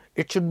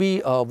 It should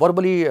be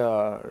verbally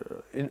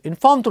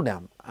informed to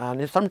them,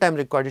 and if sometimes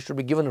required, it should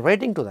be given in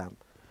writing to them.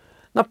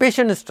 Now,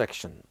 patient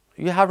instruction,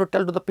 you have to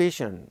tell to the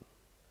patient,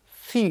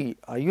 see,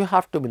 you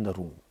have to be in the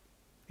room,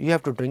 you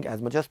have to drink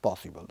as much as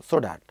possible, so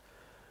that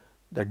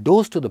the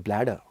dose to the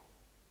bladder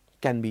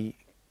can be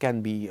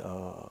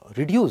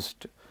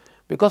reduced,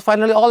 because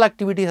finally all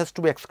activity has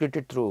to be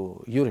excreted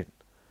through urine.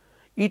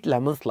 Eat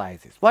lemon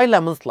slices. Why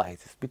lemon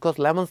slices? Because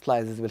lemon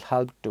slices will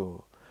help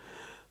to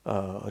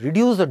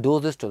reduce the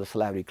doses to the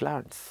salivary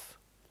glands.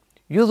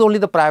 Use only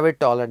the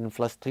private toilet and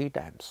flush 3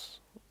 times.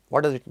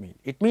 What does it mean?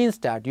 It means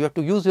that you have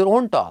to use your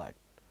own toilet.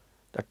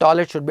 The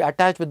toilet should be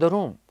attached with the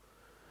room,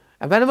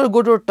 and whenever you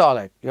go to a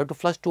toilet, you have to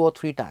flush 2 or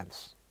 3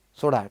 times,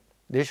 so that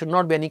there should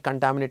not be any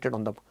contaminated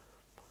on the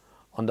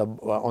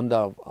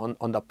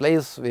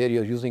place where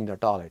you are using the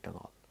toilet and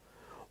all.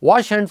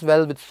 Wash hands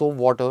well with soap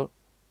water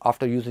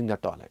after using the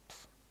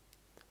toilets.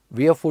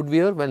 Wear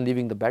footwear when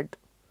leaving the bed.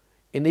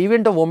 In the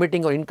event of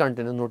vomiting or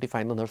incontinence,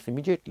 notify the nurse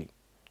immediately.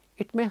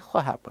 It may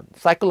happen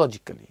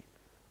psychologically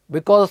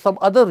because of some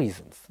other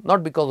reasons,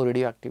 not because of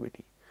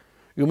radioactivity.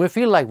 You may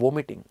feel like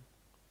vomiting.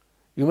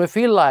 You may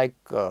feel like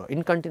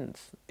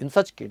incontinence. In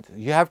such cases,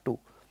 you have to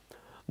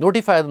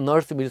notify the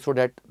nurse immediately so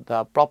that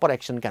the proper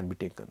action can be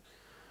taken.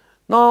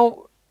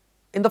 Now,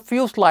 in the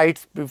few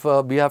slides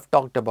before, we have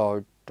talked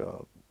about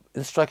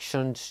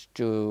instructions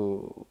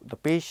to the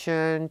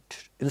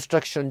patient,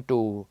 instruction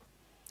to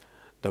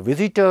the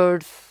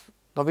visitors,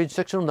 now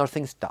instruction to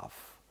nursing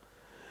staff.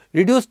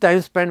 Reduce time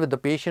spent with the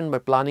patient by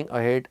planning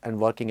ahead and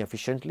working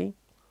efficiently.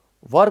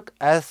 Work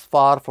as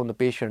far from the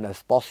patient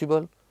as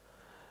possible.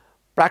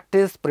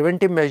 Practice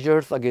preventive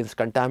measures against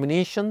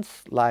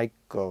contaminations like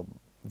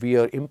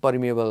wear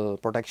impermeable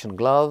protection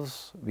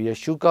gloves, wear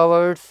shoe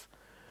covers,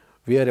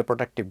 wear a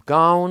protective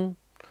gown,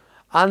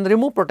 and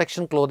remove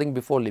protection clothing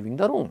before leaving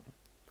the room.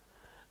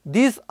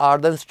 These are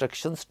the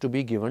instructions to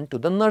be given to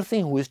the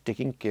nursing who is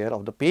taking care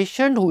of the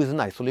patient who is in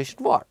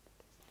isolation ward.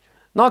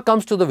 Now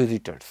comes to the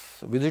visitors.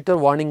 Visitor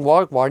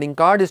warning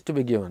card is to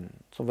be given.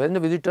 So, when the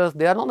visitors,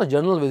 they are not the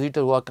general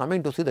visitor who are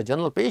coming to see the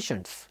general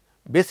patients.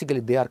 Basically,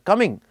 they are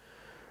coming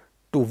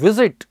to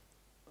visit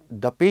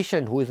the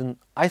patient who is in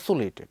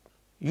isolated.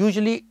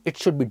 Usually, it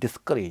should be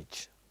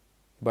discouraged,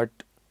 but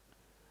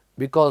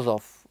because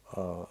of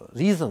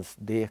reasons,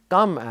 they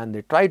come and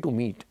they try to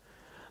meet.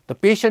 The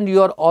patient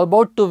you are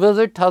about to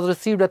visit has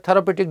received a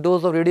therapeutic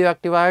dose of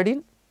radioactive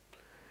iodine.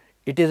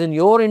 It is in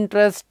your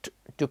interest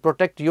to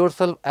protect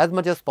yourself as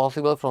much as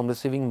possible from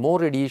receiving more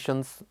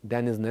radiations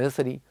than is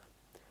necessary.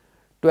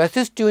 To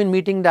assist you in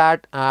meeting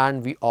that,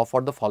 and we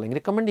offer the following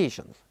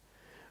recommendations.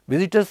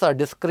 Visitors are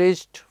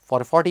discouraged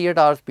for a 48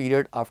 hours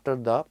period after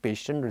the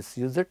patient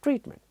receives the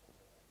treatment,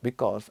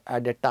 because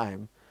at that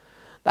time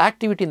the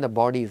activity in the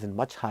body is in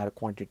much higher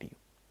quantity.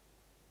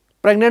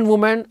 Pregnant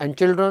women and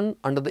children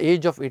under the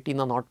age of 18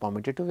 are not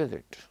permitted to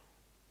visit,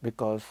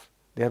 because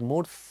they are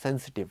more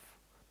sensitive.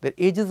 Their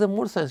ages are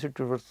more sensitive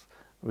towards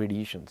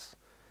radiations.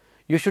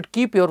 You should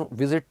keep your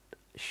visit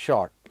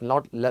short,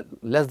 not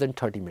less than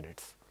 30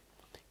 minutes.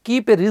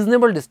 Keep a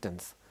reasonable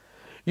distance.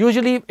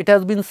 Usually, it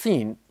has been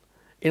seen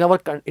in our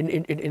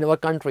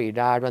country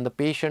that when the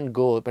patient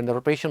goes, when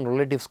the patient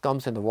relatives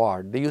comes in the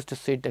ward, they used to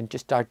sit and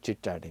just start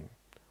chit-chatting.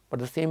 But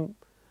the same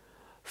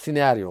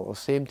scenario or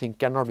same thing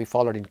cannot be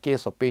followed in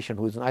case of patient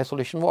who is in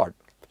isolation ward.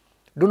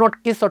 Do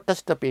not kiss or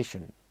touch the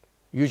patient.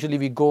 Usually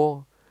we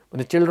go, when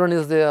the children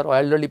is there or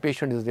elderly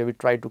patient is there, we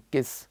try to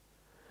kiss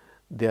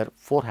their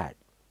forehead.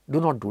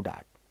 Do not do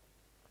that.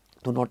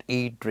 Do not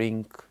eat,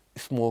 drink,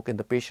 smoke in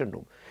the patient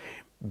room.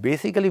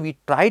 Basically, we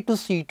try to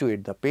see to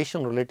it the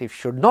patient relative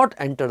should not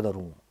enter the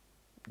room.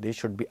 They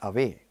should be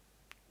away.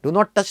 Do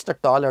not touch the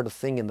toilet or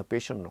sing in the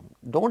patient room.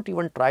 Do not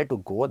even try to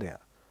go there.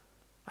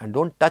 And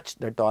do not touch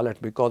the toilet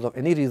because of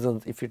any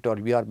reasons. If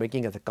we are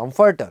making as a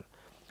comforter,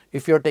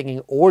 if you are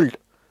taking old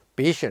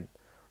patient,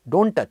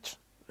 do not touch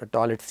the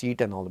toilet seat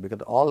and all,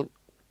 because all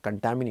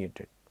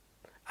contaminated.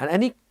 And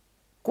any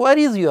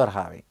queries you are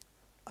having,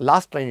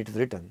 last line it is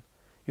written,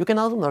 you can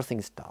ask the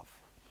nursing staff.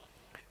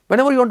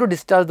 Whenever you want to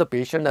discharge the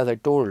patient, as I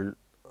told,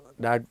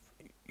 that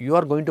you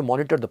are going to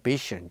monitor the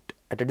patient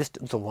at a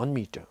distance of 1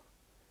 meter,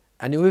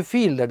 and you will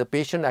feel that the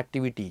patient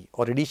activity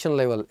or radiation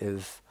level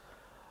is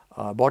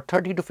about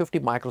 30 to 50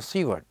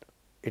 microsievert,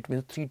 it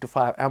means 3 to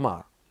 5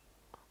 mR.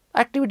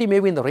 Activity may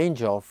be in the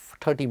range of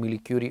 30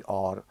 millicurie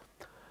or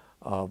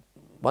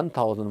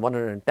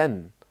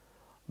 1110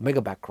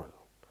 megabecquerel.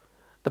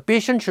 The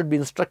patient should be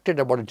instructed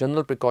about a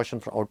general precaution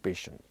for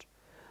outpatient.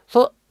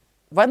 So,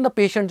 when the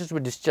patient is to be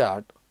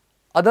discharged,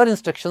 other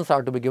instructions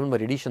are to be given by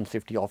radiation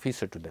safety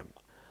officer to them.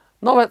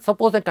 Now,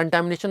 suppose a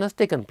contamination has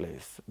taken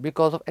place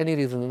because of any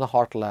reason in the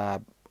hot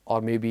lab,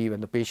 or maybe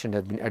when the patient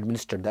has been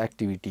administered the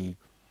activity,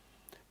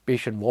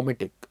 patient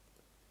vomiting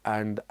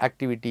and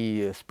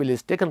activity spill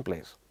is taken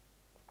place.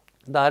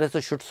 The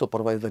RSO should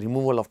supervise the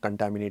removal of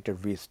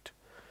contaminated waste,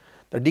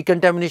 the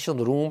decontamination of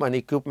the room and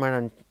equipment,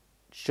 and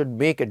should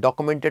make a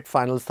documented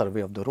final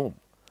survey of the room.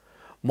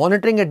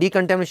 Monitoring a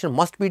decontamination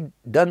must be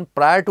done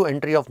prior to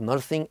entry of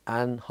nursing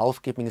and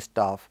housekeeping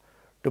staff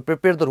to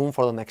prepare the room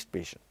for the next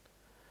patient.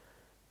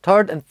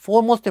 Third and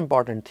foremost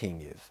important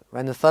thing is,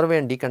 when the survey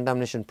and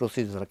decontamination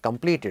procedures are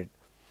completed,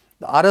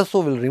 the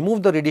RSO will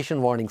remove the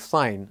radiation warning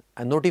sign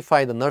and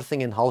notify the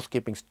nursing and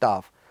housekeeping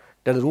staff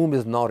that the room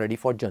is now ready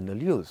for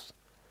general use.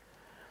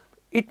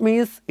 It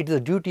means it is a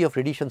duty of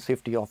radiation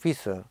safety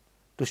officer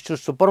to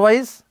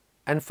supervise,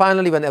 and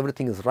finally when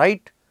everything is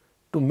right,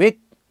 to make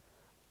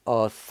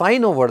a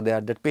sign over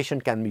there that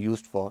patient can be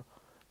used for,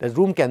 that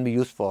room can be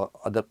used for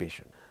other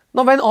patient.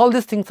 Now, when all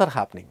these things are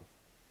happening,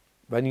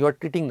 when you are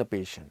treating the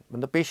patient,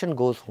 when the patient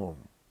goes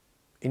home,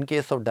 in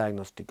case of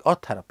diagnostic or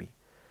therapy,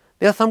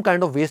 there is some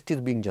kind of waste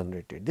is being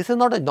generated. This is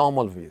not a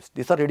normal waste,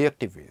 these are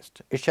radioactive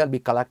waste. It shall be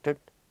collected,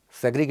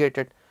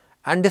 segregated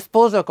and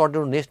disposed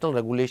according to national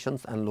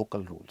regulations and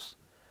local rules.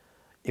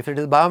 If it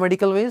is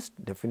biomedical waste,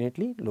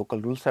 definitely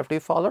local rules have to be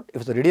followed.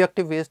 If it is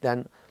radioactive waste,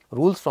 then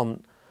rules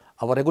from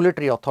our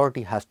regulatory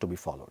authority has to be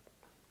followed.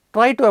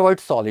 Try to avoid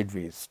solid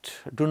waste.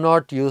 Do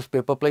not use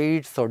paper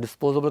plates or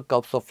disposable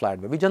cups of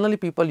flatware. We generally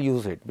people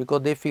use it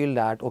because they feel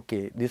that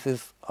okay, this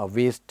is a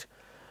waste.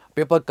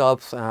 Paper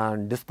cups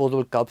and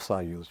disposable cups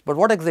are used. But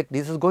what exactly?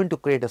 This is going to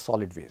create a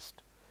solid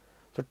waste.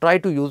 So try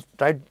to use,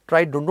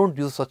 don't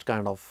use such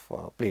kind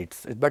of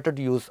plates. It's better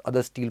to use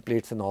other steel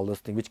plates and all those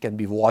things which can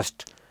be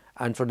washed,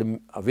 and so the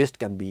waste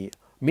can be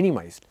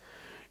minimized.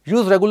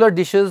 Use regular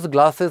dishes,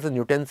 glasses and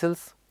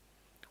utensils.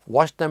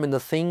 Wash them in the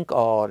sink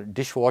or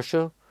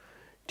dishwasher.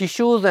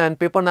 Tissues and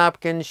paper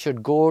napkins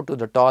should go to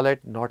the toilet,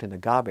 not in the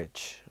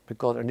garbage,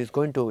 because it is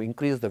going to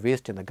increase the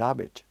waste in the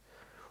garbage.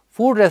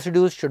 Food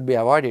residues should be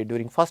avoided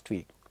during first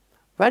week.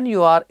 When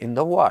you are in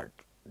the ward,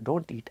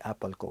 don't eat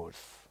apple cores,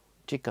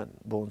 chicken,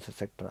 bones,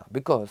 etc.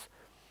 because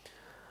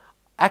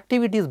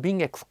activity is being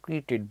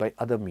excreted by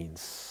other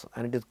means,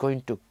 and it is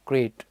going to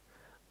create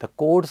the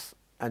cores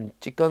and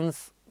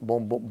chickens,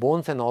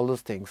 bones and all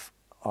those things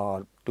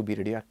are to be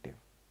radioactive.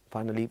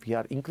 Finally, we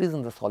are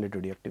increasing the solid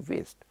radioactive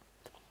waste.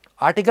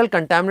 Article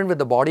contaminated with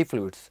the body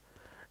fluids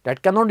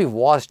that cannot be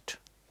washed,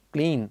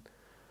 clean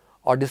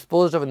or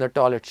disposed of in the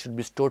toilet should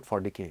be stored for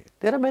decay.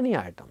 There are many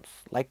items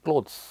like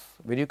clothes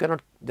where you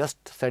cannot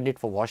just send it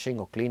for washing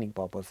or cleaning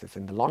purposes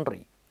in the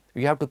laundry.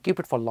 You have to keep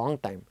it for a long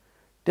time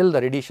till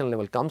the radiation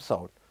level comes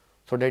out,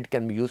 so that it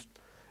can be used,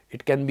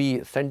 it can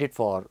be sent it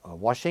for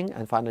washing,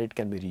 and finally it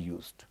can be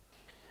reused.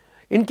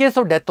 In case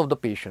of death of the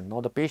patient,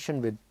 now the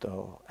patient with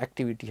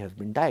activity has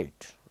been died.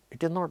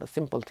 It is not a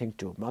simple thing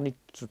to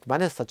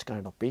manage such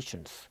kind of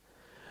patients,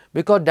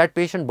 because that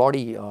patient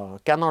body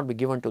cannot be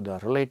given to the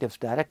relatives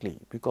directly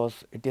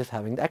because it is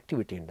having the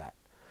activity in that.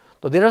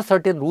 So, there are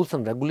certain rules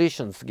and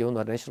regulations given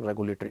by the National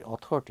Regulatory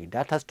Authority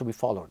that has to be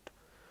followed,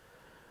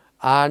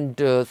 and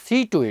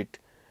see to it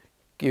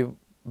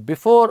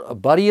before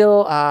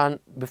burial and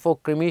before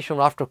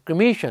cremation, after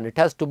cremation, it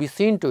has to be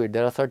seen to it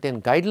there are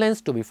certain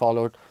guidelines to be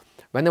followed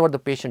whenever the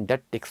patient death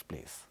takes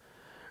place.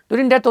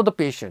 During death of the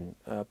patient,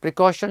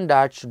 precaution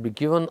that should be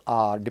given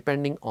are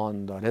depending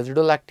on the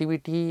residual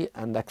activity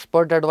and the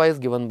expert advice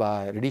given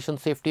by radiation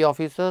safety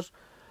officers,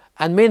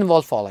 and may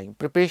involve following.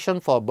 Preparation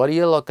for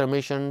burial or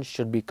cremation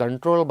should be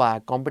controlled by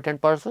a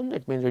competent person.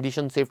 It means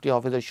radiation safety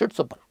officer should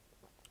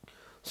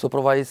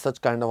supervise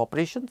such kind of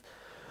operations.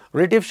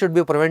 Relatives should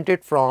be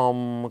prevented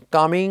from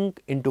coming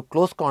into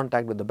close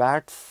contact with the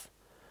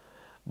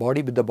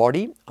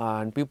body,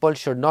 and people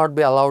should not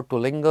be allowed to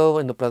linger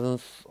in the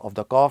presence of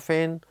the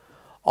coffin.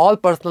 All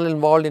personnel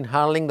involved in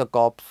handling the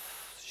corpse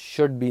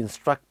should be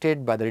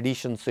instructed by the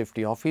radiation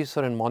safety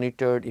officer and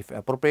monitored if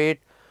appropriate.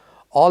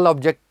 All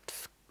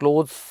objects,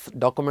 clothes,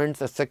 documents,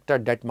 etc.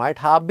 that might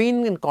have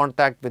been in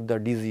contact with the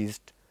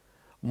deceased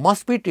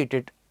must be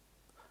treated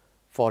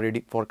for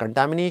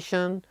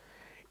contamination.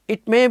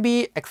 It may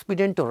be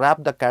expedient to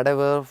wrap the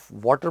cadaver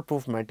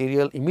waterproof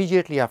material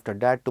immediately after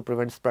that to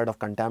prevent spread of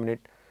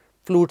contaminated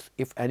fluids,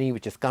 if any,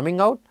 which is coming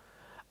out.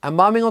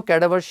 Embalming of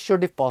cadavers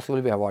should, if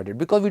possible, be avoided,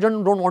 because we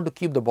don't want to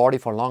keep the body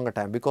for longer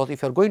time, because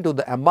if you are going to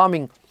the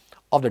embalming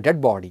of the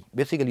dead body,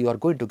 basically you are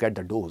going to get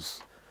the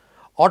dose.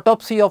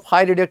 Autopsy of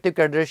high radioactive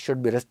cadavers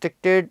should be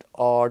restricted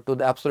or to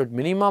the absolute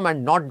minimum,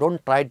 and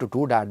don't try to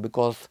do that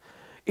because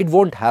it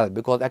won't help,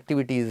 because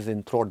activity is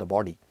in throughout the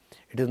body,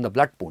 it is in the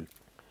blood pool.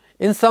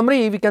 In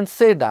summary, we can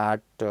say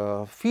that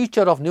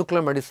future of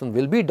nuclear medicine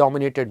will be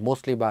dominated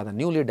mostly by the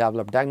newly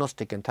developed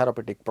diagnostic and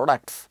therapeutic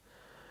products,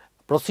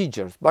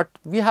 procedures, but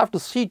we have to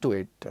see to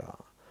it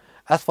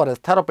as far as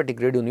therapeutic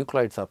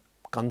radionuclides are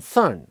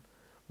concerned,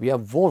 we are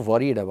more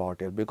worried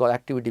about it because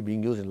activity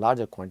being used in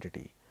larger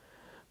quantity.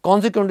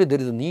 Consequently,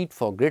 there is a need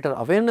for greater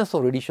awareness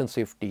of radiation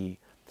safety,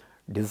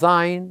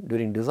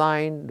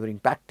 during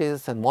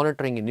practice and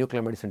monitoring in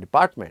nuclear medicine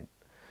department.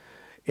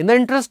 In the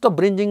interest of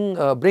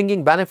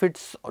bringing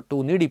benefits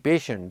to needy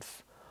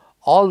patients,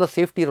 all the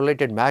safety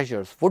related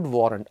measures would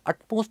warrant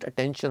utmost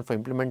attention for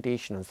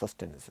implementation and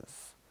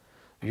sustenance.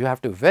 You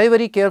have to be very,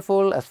 very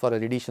careful as far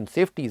as radiation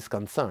safety is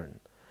concerned,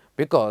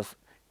 because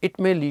it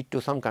may lead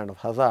to some kind of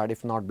hazard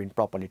if not been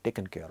properly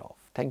taken care of.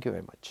 Thank you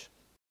very much.